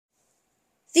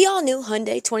The all-new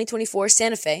Hyundai 2024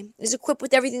 Santa Fe is equipped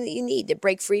with everything that you need to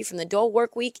break free from the dull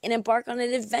work week and embark on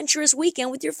an adventurous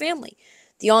weekend with your family.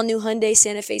 The all-new Hyundai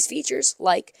Santa Fe's features,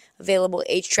 like available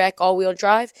H-Track all-wheel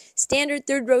drive, standard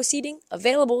third-row seating,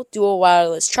 available dual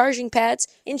wireless charging pads,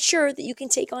 ensure that you can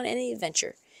take on any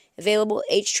adventure. Available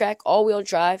H-Track all-wheel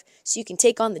drive so you can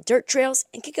take on the dirt trails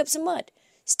and kick up some mud.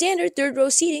 Standard third-row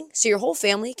seating so your whole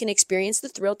family can experience the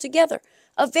thrill together.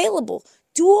 Available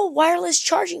dual wireless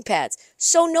charging pads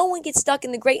so no one gets stuck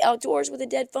in the great outdoors with a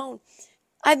dead phone.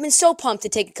 I've been so pumped to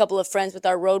take a couple of friends with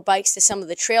our road bikes to some of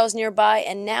the trails nearby,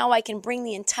 and now I can bring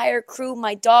the entire crew,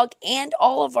 my dog, and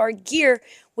all of our gear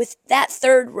with that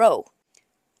third row.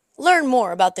 Learn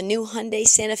more about the new Hyundai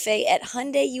Santa Fe at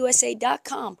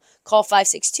HyundaiUSA.com. Call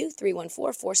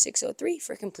 562-314-4603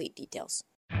 for complete details.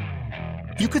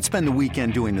 You could spend the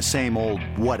weekend doing the same old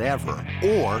whatever,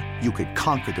 or you could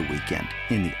conquer the weekend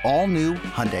in the all-new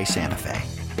Hyundai Santa Fe.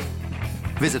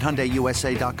 Visit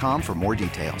HyundaiUSA.com for more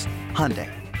details. Hyundai,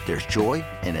 there's joy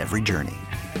in every journey.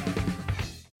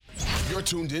 You're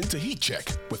tuned in to Heat Check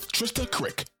with Trista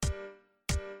Crick.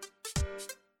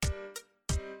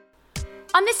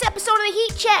 On this episode of the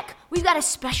Heat Check, we've got a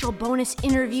special bonus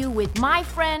interview with my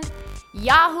friend,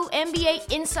 Yahoo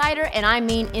NBA insider, and I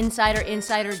mean insider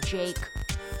Jake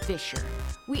Fischer.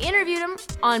 We interviewed him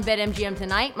on BetMGM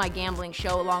Tonight, my gambling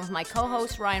show, along with my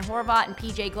co-hosts Ryan Horvat and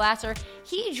PJ Glasser.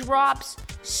 He drops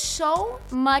so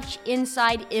much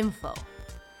inside info,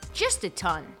 just a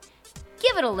ton.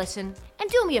 Give it a listen, and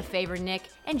do me a favor, Nick,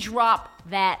 and drop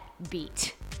that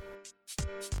beat.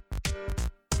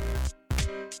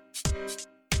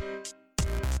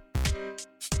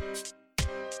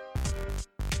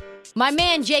 My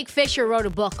man Jake Fischer wrote a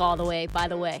book by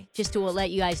the way, just to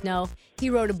let you guys know. He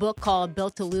wrote a book called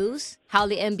Built to Lose, How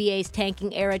the NBA's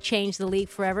Tanking Era Changed the League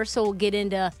Forever. So we'll get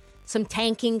into some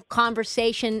tanking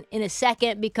conversation in a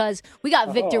second because we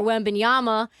got Victor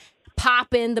Wembanyama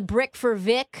popping the brick for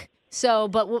Vic.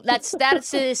 But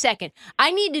that's in a second.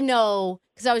 I need to know,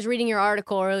 because I was reading your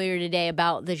article earlier today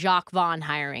about the Jacques Vaughn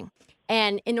hiring.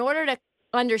 And in order to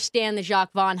understand the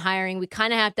Jacques Vaughn hiring, we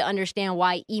kind of have to understand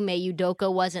why Ime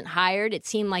Udoka wasn't hired. It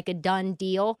seemed like a done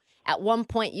deal. At one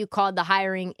point, you called the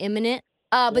hiring imminent.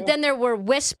 But then there were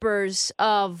whispers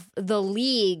of the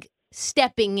league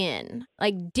stepping in.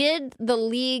 Like, did the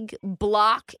league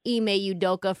block Ime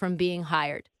Udoka from being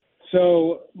hired?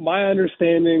 So my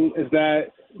understanding is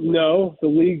that no, the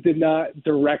league did not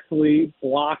directly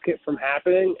block it from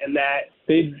happening and that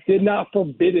they did not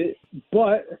forbid it,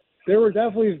 but there were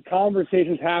definitely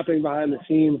conversations happening behind the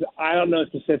scenes. I don't know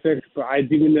specifics, but I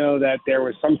do know that there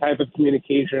was some type of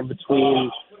communication between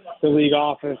the league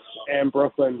office and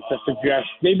Brooklyn to suggest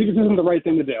maybe this isn't the right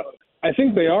thing to do. I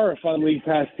think they are a fun league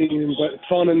pass team, but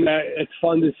fun in that it's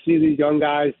fun to see these young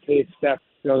guys take steps,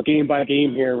 game by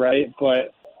game here, right?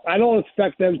 But I don't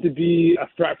expect them to be a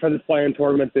threat for the play-in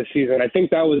tournament this season. I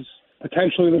think that was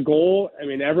potentially the goal. I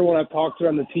mean, everyone I've talked to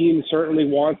on the team certainly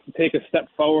wants to take a step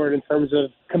forward in terms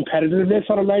of competitiveness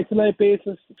on a night-to-night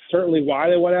basis. Certainly why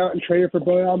they went out and traded for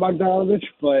Bojan Bogdanovic,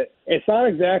 but it's not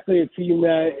exactly a team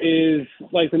that is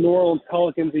like the New Orleans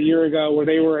Pelicans a year ago where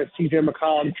they were a C.J.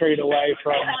 McCollum trade away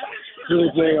from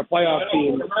really being a playoff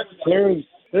team. There's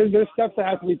steps that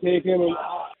have to be taken, and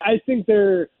I think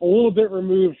they're a little bit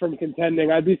removed from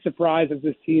contending. I'd be surprised if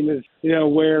this team is,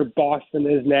 where Boston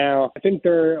is now. I think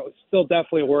they're still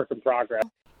definitely a work in progress.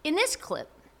 In this clip,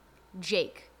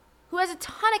 Jake, who has a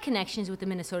ton of connections with the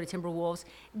Minnesota Timberwolves,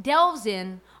 delves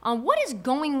in on what is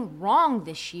going wrong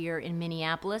this year in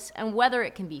Minneapolis and whether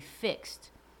it can be fixed.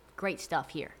 Great stuff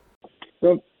here.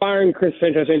 So firing Chris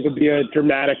Finch, I think, would be a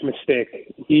dramatic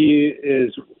mistake. He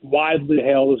is widely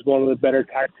hailed as one of the better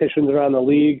tacticians around the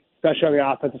league, especially on the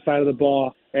offensive side of the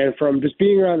ball. And from just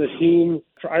being around the team,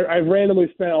 I randomly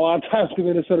spent a lot of time with the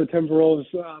Minnesota Timberwolves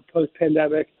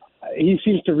post-pandemic. He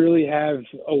seems to really have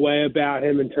a way about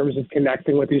him in terms of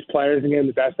connecting with these players and getting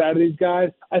the best out of these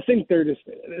guys. I think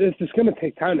it's just going to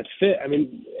take time to fit. I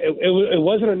mean, it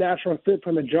wasn't a natural fit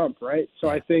from the jump, right? So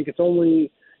I think it's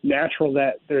only natural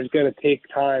that there's going to take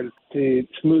time to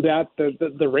smooth out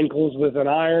the wrinkles with an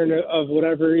iron of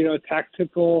whatever,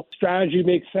 tactical strategy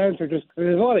makes sense, or just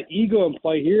there's a lot of ego in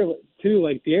play here too.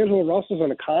 Like D'Angelo Russell's on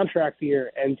a contract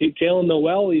year, and Jalen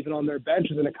Noel even on their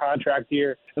bench is in a contract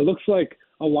year. It looks like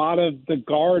a lot of the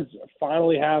guards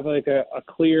finally have like a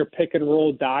clear pick and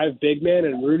roll dive big man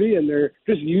and Rudy, and they're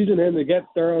just using him to get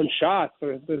their own shots.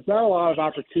 There's not a lot of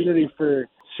opportunity for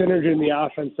synergy in the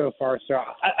offense so far. So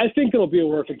I think it'll be a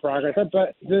work in progress.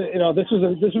 But this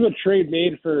was a trade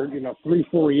made for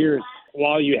 3-4 years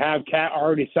while you have Cat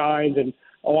already signed and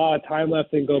a lot of time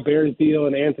left in Gobert's deal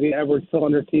and Anthony Edwards still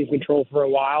under team control for a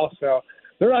while. So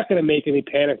they're not going to make any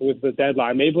panic with the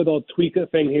deadline. Maybe they'll tweak a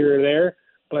thing here or there,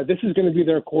 but this is going to be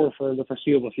their core for the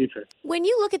foreseeable future. When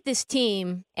you look at this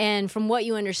team, and from what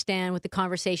you understand with the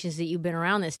conversations that you've been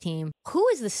around this team, who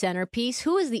is the centerpiece?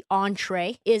 Who is the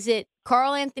entree? Is it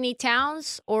Karl Anthony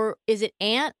Towns, or is it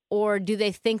Ant, or do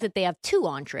they think that they have two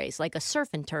entrees, like a surf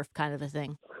and turf kind of a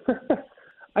thing?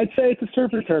 I'd say it's a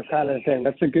surf and turf kind of thing.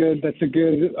 That's a good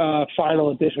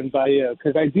final addition by you,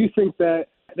 because I do think that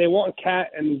they want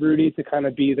Cat and Rudy to kind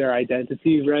of be their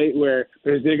identity, right? Where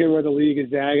they're zigging where the league is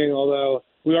zagging, although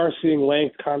we are seeing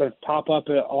length kind of pop up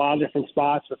at a lot of different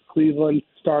spots with Cleveland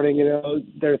starting,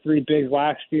 their three bigs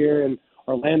last year, and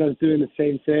Orlando's doing the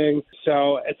same thing.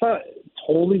 So it's not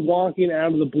totally wonky and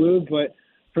out of the blue, but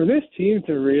for this team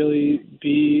to really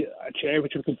be a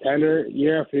championship contender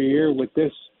year after year with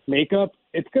this makeup,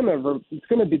 it's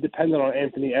gonna be dependent on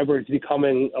Anthony Edwards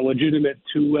becoming a legitimate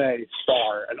two-way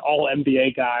star, an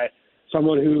all-NBA guy,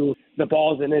 someone who the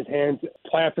ball's in his hands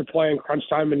play after play in crunch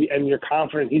time, and you're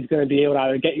confident he's going to be able to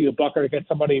either get you a bucket or get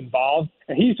somebody involved.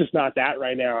 And he's just not that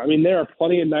right now. I mean, there are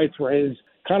plenty of nights where his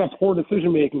kind of poor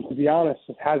decision-making, to be honest,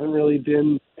 hasn't really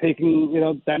been taking,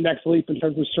 that next leap in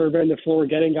terms of surveying the floor,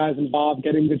 getting guys involved,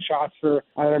 getting good shots for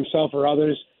either himself or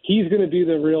others. He's going to be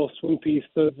the real swing piece.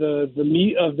 The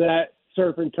meat of that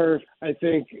surf and turf, I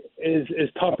think, is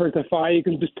tougher to find. You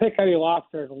can just pick any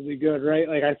lobster, it'll be good, right?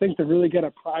 Like, I think to really get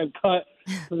a prime cut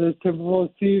for this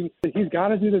Timberwolves team, he's got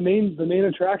to do the main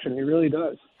attraction. He really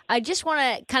does. I just want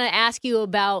to kind of ask you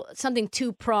about something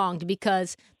two-pronged,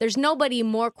 because there's nobody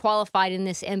more qualified in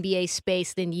this NBA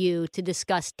space than you to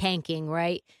discuss tanking,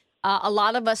 right? A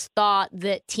lot of us thought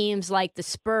that teams like the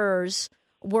Spurs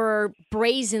were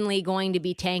brazenly going to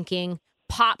be tanking.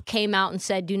 Pop came out and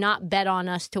said, do not bet on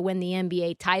us to win the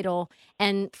NBA title.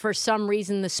 And for some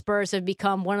reason, the Spurs have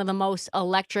become one of the most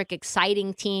electric,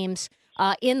 exciting teams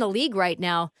in the league right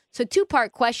now. So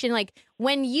two-part question, like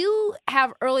when you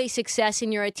have early success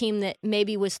and you're a team that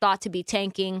maybe was thought to be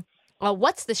tanking,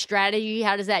 what's the strategy?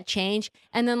 How does that change?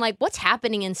 And then what's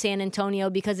happening in San Antonio?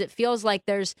 Because it feels like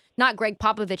there's not Greg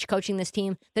Popovich coaching this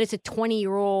team, that it's a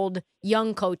 20-year-old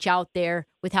young coach out there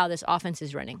with how this offense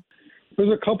is running. There's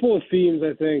a couple of themes,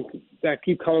 I think, that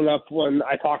keep coming up when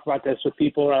I talk about this with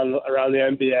people around the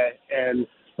NBA. And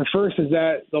the first is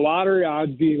that the lottery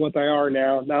odds being what they are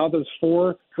now there's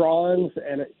 4 drawings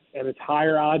and it's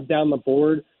higher odds down the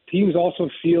board. Teams also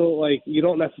feel like you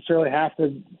don't necessarily have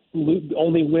to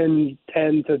only win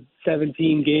 10 to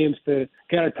 17 games to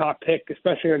get a top pick,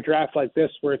 especially in a draft like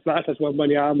this where it's not just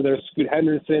Wembanyama, but there's Scoot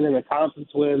Henderson and the Thompson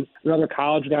twins and other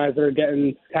college guys that are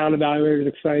getting talent evaluators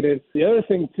excited. The other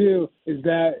thing, too, is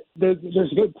that there's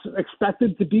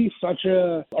expected to be such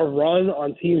a run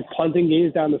on teams punting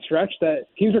games down the stretch that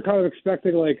teams are kind of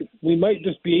expecting, we might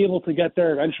just be able to get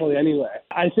there eventually anyway.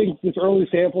 I think this early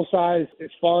sample size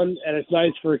is fun, and it's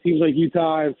nice for teams like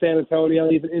Utah and San Antonio,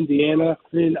 even Indiana.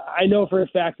 I mean, I know for a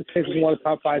fact the Pacers want a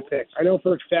top 5 pick. I know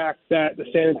for a fact that the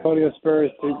San Antonio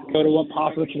Spurs, to go to what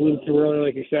Popovich alluded to earlier,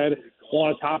 like you said,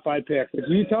 want a top 5 pick. With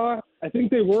Utah, I think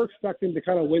they were expecting to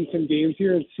kind of win some games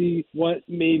here and see what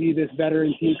maybe this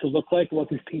veteran team could look like and what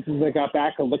these pieces they got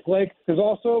back could look like. Because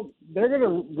also, they're going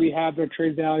to rehab their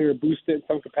trade value or boost it in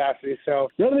some capacity. So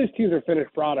none of these teams are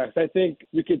finished products. I think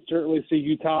we could certainly see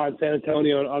Utah and San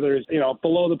Antonio and others,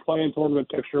 below the play-in tournament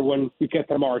picture when we get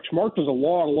to March. March is a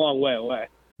long, long way away.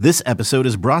 This episode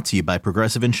is brought to you by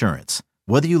Progressive Insurance.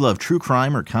 Whether you love true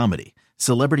crime or comedy,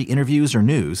 celebrity interviews or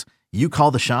news, you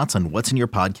call the shots on what's in your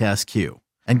podcast queue.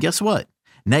 And guess what?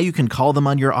 Now you can call them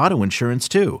on your auto insurance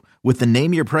too with the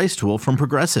Name Your Price tool from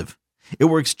Progressive. It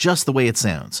works just the way it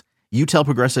sounds. You tell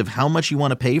Progressive how much you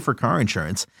want to pay for car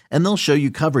insurance, and they'll show you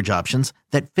coverage options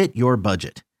that fit your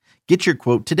budget. Get your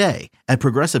quote today at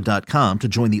Progressive.com to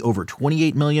join the over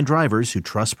 28 million drivers who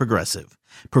trust Progressive.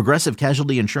 Progressive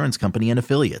Casualty Insurance Company and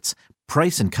Affiliates.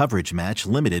 Price and coverage match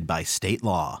limited by state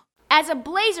law. As a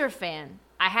Blazer fan,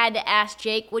 I had to ask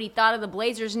Jake what he thought of the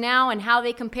Blazers now and how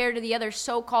they compare to the other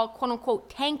so-called quote-unquote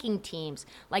tanking teams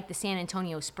like the San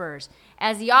Antonio Spurs.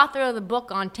 As the author of the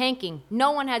book on tanking,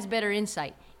 no one has better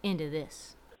insight into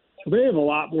this. They have a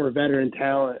lot more veteran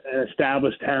talent and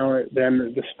established talent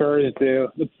than the Spurs do.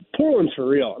 The Portland's for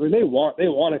real. I mean, they want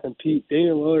to compete.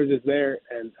 Damian Lillard is there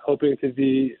and hoping to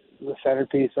be the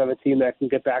centerpiece of a team that can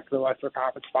get back to the Western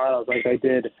Conference Finals like they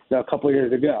did a couple of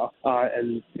years ago.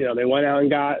 And they went out and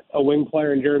got a wing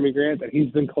player in Jeremy Grant that he's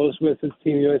been close with since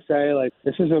Team USA.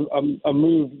 This is a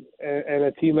move and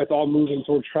a team that's all moving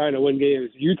towards trying to win games.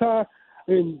 Utah,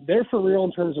 I mean, they're for real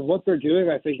in terms of what they're doing.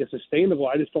 I think is sustainable.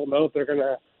 I just don't know if they're going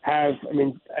to have – I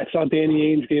mean, I saw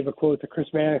Danny Ainge gave a quote to Chris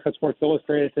Mannix at Sports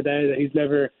Illustrated today that he's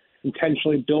never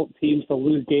intentionally built teams to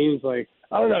lose games.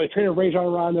 I don't know. He traded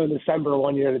Rajon Rondo in December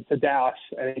one year to Dallas,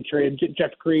 and he traded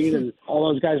Jeff Green and all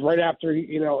those guys right after,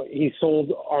 he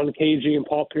sold on KG and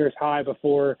Paul Pierce high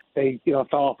before they, fell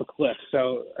off a cliff.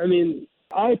 So, I mean,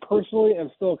 I personally am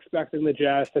still expecting the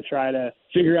Jazz to try to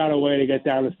figure out a way to get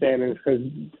down the standings, because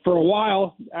for a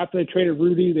while after they traded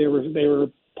Rudy, they were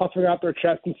puffing out their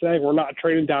chest and saying, we're not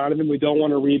trading Donovan, we don't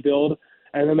want to rebuild,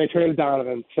 and then they traded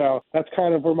Donovan. So that's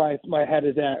kind of where my head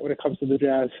is at when it comes to the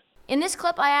Jazz. In this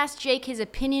clip, I asked Jake his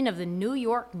opinion of the New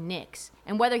York Knicks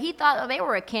and whether he thought they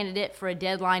were a candidate for a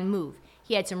deadline move.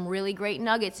 He had some really great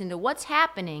nuggets into what's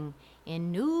happening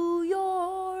in New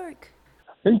York.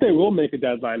 I think they will make a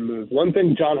deadline move. One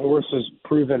thing John Horst has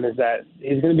proven is that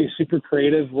he's going to be super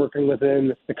creative working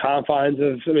within the confines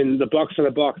of, the Bucks are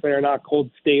the Bucks. They are not Cold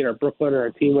State or Brooklyn or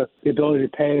a team with the ability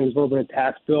to pay a little bit of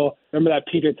tax bill. Remember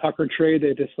that PJ Tucker trade?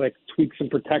 They just tweaked some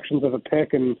protections of a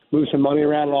pick and moved some money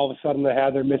around, and all of a sudden they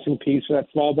had their missing piece for that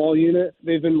small ball unit.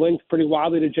 They've been linked pretty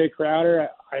wildly to Jay Crowder.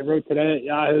 I wrote today at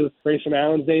Yahoo, Grayson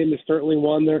Allen's name is certainly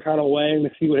one they're kind of weighing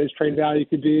to see what his trade value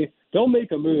could be. They'll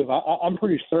make a move. I'm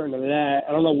pretty certain of that.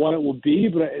 I don't know what it will be,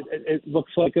 but it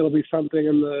looks like it'll be something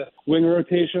in the wing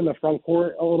rotation, the front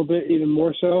court a little bit, even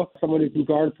more so. Someone who can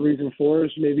guard 3s and 4s,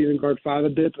 maybe even guard 5 a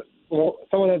bit. But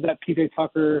someone has that PJ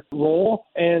Tucker role,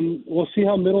 and we'll see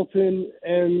how Middleton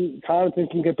and Connaughton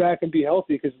can get back and be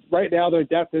healthy, because right now their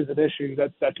depth is an issue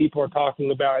that people are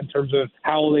talking about in terms of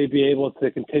how will they be able to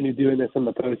continue doing this in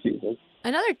the postseason.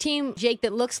 Another team, Jake,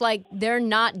 that looks like they're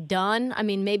not done.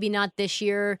 Maybe not this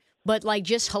year, but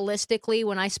just holistically,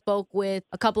 when I spoke with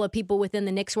a couple of people within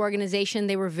the Knicks organization,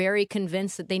 they were very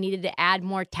convinced that they needed to add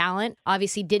more talent.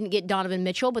 Obviously didn't get Donovan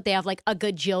Mitchell, but they have a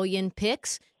gajillion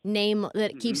picks. Name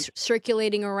that keeps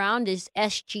circulating around is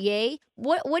SGA.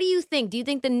 What do you think? Do you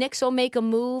think the Knicks will make a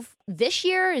move this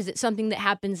year? Is it something that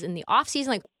happens in the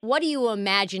offseason? What do you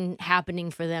imagine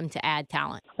happening for them to add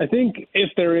talent? I think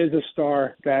if there is a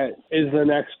star that is the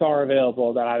next star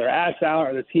available that either acts out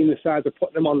or the team decides to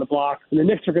put them on the block, and the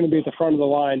Knicks are going to be at the front of the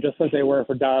line just like they were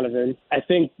for Donovan, I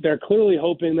think they're clearly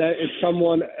hoping that it's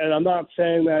someone, and I'm not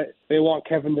saying that they want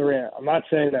Kevin Durant. I'm not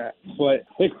saying that. But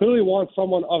they clearly want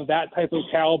someone of that type of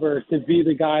caliber to be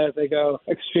the guy that they go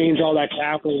exchange all that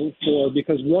capital for,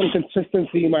 because one consistent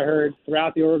theme I heard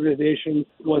throughout the organization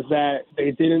was that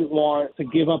they didn't want to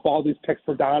give up all these picks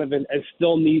for Donovan and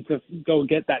still need to go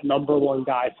get that number one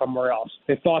guy somewhere else.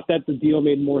 They thought that the deal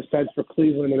made more sense for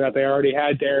Cleveland and that they already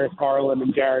had Darius Garland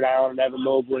and Jared Allen and Evan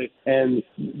Mobley, and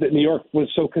that New York was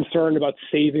so concerned about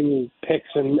saving picks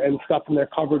and stuff in their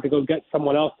cupboard to go get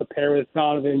someone else to pair with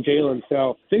Donovan and Jalen.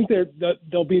 So I think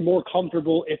they'll be more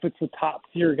comfortable if it's a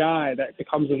top-tier guy that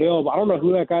becomes available. I don't know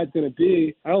who that guy's going to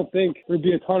be. I don't think there'd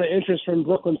be a ton of interest from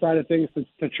Brooklyn side of things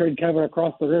to trade Kevin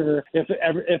across the river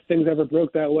if things ever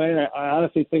broke that way. I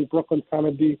honestly think Brooklyn's kind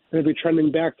of going to be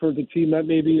trending back towards a team that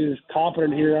maybe is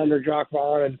confident here under Jock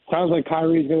Vaughn, and sounds like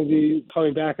Kyrie's going to be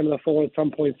coming back into the fold at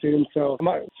some point soon. So I'm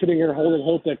not sitting here holding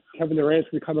hope that Kevin Durant's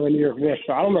becoming a New York Knicks.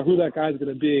 So I don't know who that guy's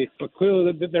going to be, but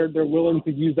clearly they're willing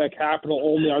to use that capital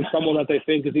only on someone that they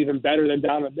think is even better than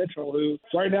Donovan Mitchell, who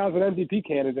right now is an MVP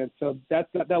candidate. So that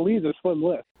leaves a slim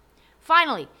list.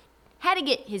 Finally, had to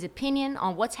get his opinion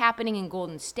on what's happening in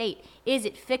Golden State. Is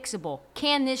it fixable?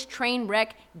 Can this train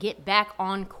wreck get back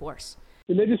on course?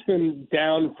 And they've just been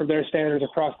down for their standards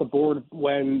across the board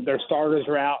when their starters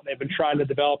are out. They've been trying to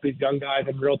develop these young guys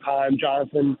in real time,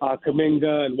 Jonathan,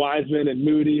 Kuminga, and Wiseman, and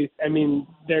Moody.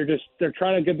 They're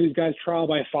trying to give these guys trial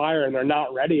by fire, and they're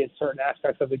not ready in certain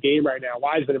aspects of the game right now,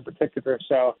 Wiseman in particular.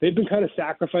 So they've been kind of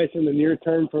sacrificing the near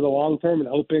term for the long term and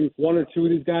hoping one or two of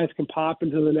these guys can pop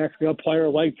into the next player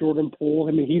like Jordan Poole.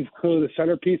 He's clearly the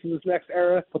centerpiece of this next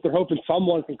era, but they're hoping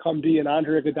someone can come be an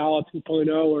Andre Iguodala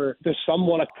 2.0 or just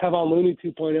someone, a Kevon Looney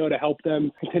 2.0, to help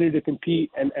them continue to compete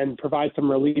and provide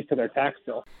some relief to their tax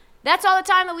bill. That's all the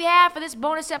time that we have for this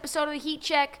bonus episode of the Heat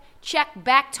Check. Check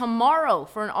back tomorrow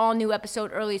for an all-new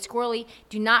episode, Early Squirrely.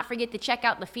 Do not forget to check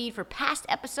out the feed for past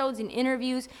episodes and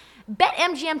interviews.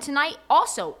 BetMGM Tonight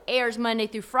also airs Monday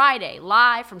through Friday,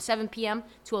 live from 7 p.m.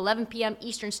 to 11 p.m.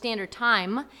 Eastern Standard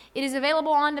Time. It is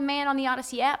available on demand on the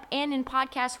Odyssey app and in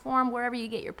podcast form wherever you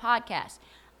get your podcasts.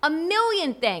 A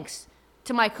million thanks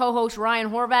to my co-hosts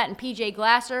Ryan Horvat and PJ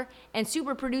Glasser, and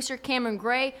super producer Cameron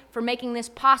Gray for making this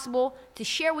possible to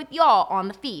share with y'all on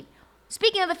the feed.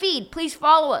 Speaking of the feed, please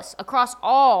follow us across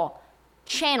all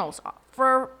channels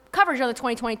for coverage of the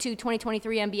 2022-2023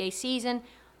 NBA season.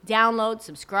 Download,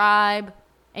 subscribe,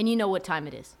 and you know what time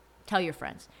it is. Tell your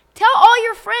friends. Tell all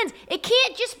your friends. It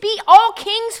can't just be all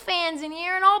Kings fans in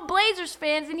here and all Blazers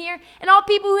fans in here and all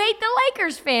people who hate the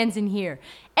Lakers fans in here.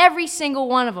 Every single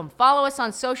one of them. Follow us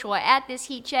on social at This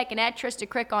Heat Check and at Trista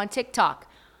Crick on TikTok.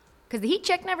 because the Heat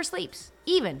Check never sleeps,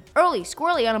 even early,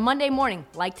 squirrely on a Monday morning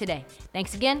like today.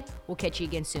 Thanks again. We'll catch you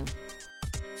again soon.